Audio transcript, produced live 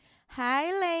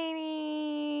Hi,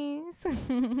 ladies.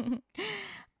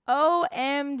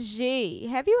 OMG.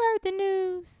 Have you heard the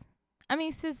news? I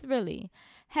mean, sis, really.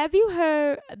 Have you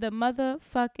heard the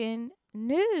motherfucking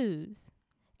news?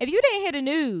 If you didn't hear the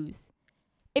news,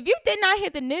 if you did not hear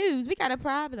the news, we got a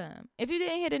problem. If you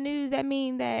didn't hear the news, that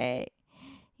means that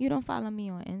you don't follow me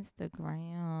on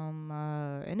Instagram.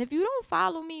 And if you don't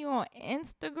follow me on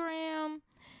Instagram,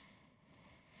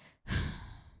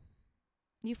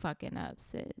 you fucking up,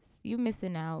 sis. You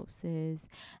missing out, sis.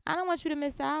 I don't want you to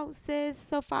miss out, sis.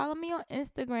 So follow me on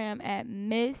Instagram at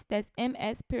Miss, that's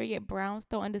MS period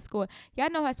Brownstone underscore.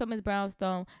 Y'all know how I spell Miss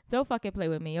Brownstone. Don't fucking play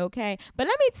with me, okay? But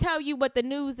let me tell you what the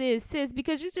news is, sis,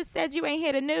 because you just said you ain't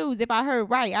hear the news. If I heard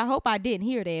right, I hope I didn't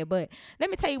hear that. But let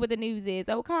me tell you what the news is,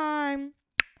 okay?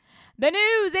 The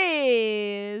news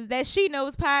is that She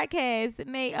Knows podcast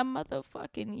made a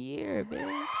motherfucking year,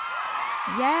 bitch.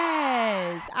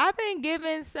 Yes, I've been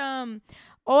giving some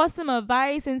awesome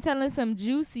advice and telling some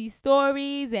juicy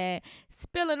stories and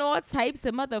spilling all types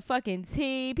of motherfucking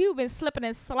tea. People been slipping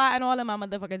and sliding all in my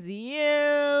motherfucking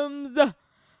DMs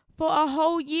for a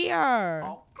whole year.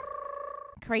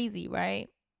 Crazy, right?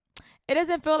 It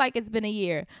doesn't feel like it's been a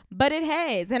year, but it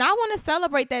has. And I want to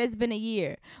celebrate that it's been a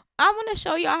year. I want to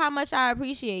show y'all how much I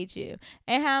appreciate you.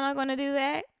 And how am I going to do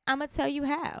that? I'm going to tell you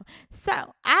how.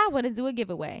 So I want to do a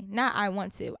giveaway. Not I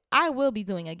want to. I will be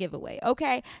doing a giveaway,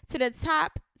 okay? To the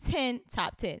top 10,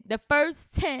 the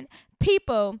first 10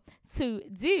 people to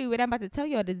do what I'm about to tell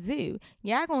y'all to do.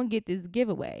 Y'all going to get this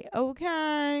giveaway,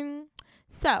 okay?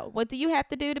 So what do you have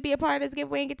to do to be a part of this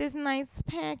giveaway and get this nice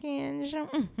package?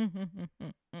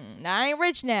 Now, I ain't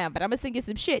rich now, but I'm going to send you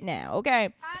some shit now, okay?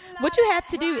 What you have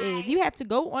to do is you have to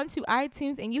go onto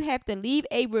iTunes and you have to leave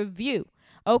a review.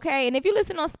 Okay, and if you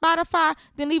listen on Spotify,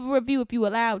 then leave a review if you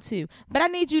allowed to. But I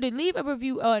need you to leave a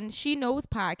review on She Knows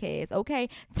podcast, okay?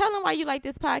 Tell them why you like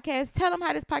this podcast. Tell them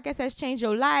how this podcast has changed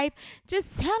your life.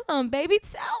 Just tell them, baby,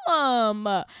 tell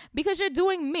them. Because you're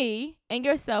doing me and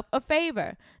yourself a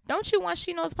favor. Don't you want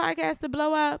She Knows podcast to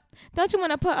blow up? Don't you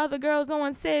want to put other girls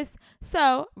on, sis?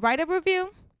 So, write a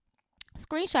review.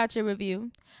 Screenshot your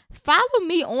review. Follow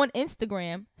me on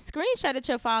Instagram. Screenshot that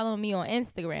you're following me on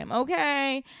Instagram,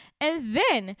 okay? And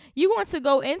then you're going to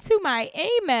go into my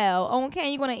email, okay?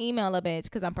 You're going to email a bitch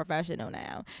because I'm professional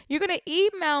now. You're going to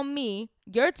email me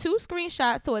your 2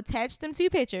 screenshots to attach them to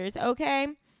pictures, okay?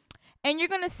 And you're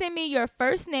going to send me your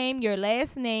first name, your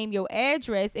last name, your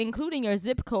address, including your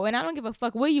zip code. And I don't give a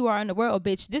fuck where you are in the world,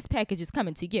 bitch. This package is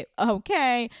coming to you,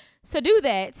 okay? So do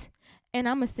that. And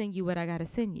I'm going to send you what I got to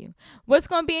send you. What's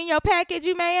going to be in your package,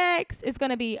 you may ask? It's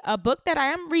going to be a book that I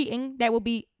am reading that will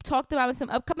be talked about in some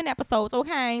upcoming episodes,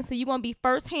 okay? So you're going to be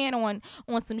firsthand on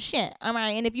some shit, all right?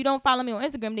 And if you don't follow me on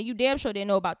Instagram, then you damn sure didn't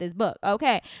know about this book,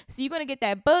 okay? So you're going to get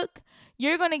that book.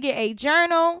 You're going to get a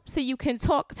journal so you can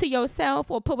talk to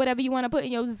yourself or put whatever you want to put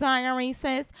in your diary,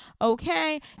 sis,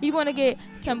 okay? You're going to get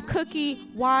some cookie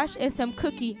wash and some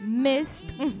cookie mist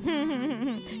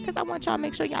because I want y'all to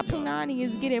make sure y'all punani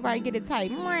is get it right, get it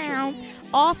tight.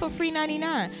 All for free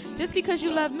 99 just because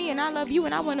you love me and I love you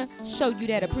and I want to show you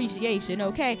that appreciation,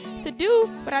 okay? So do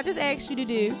what I just asked you to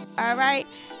do, all right?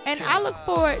 And I look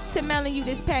forward to mailing you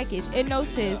this package. And no,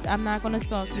 sis, I'm not going to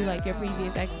stalk you like your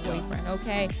previous ex-boyfriend,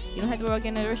 okay? You don't have to work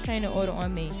in a restraining order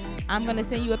on me. I'm going to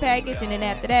send you a package, and then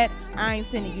after that, I ain't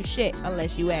sending you shit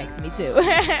unless you ask me to.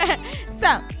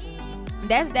 So,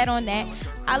 that's that on that.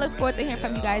 I look forward to hearing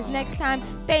from you guys next time.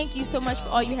 Thank you so much for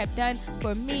all you have done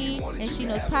for me and She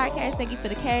Knows podcast. Thank you for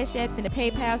the cash apps and the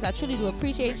PayPals. I truly do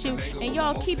appreciate you. And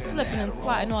y'all keep slipping and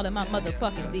sliding all in my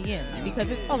motherfucking DMs because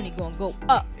it's only going to go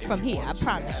up from here. I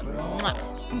promise you.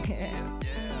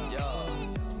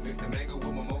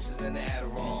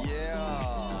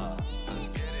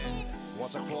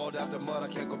 Once I crawled out the mud, I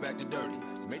can't go back to dirty.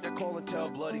 Make that call and tell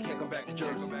bloody, can't go back to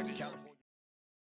Jersey.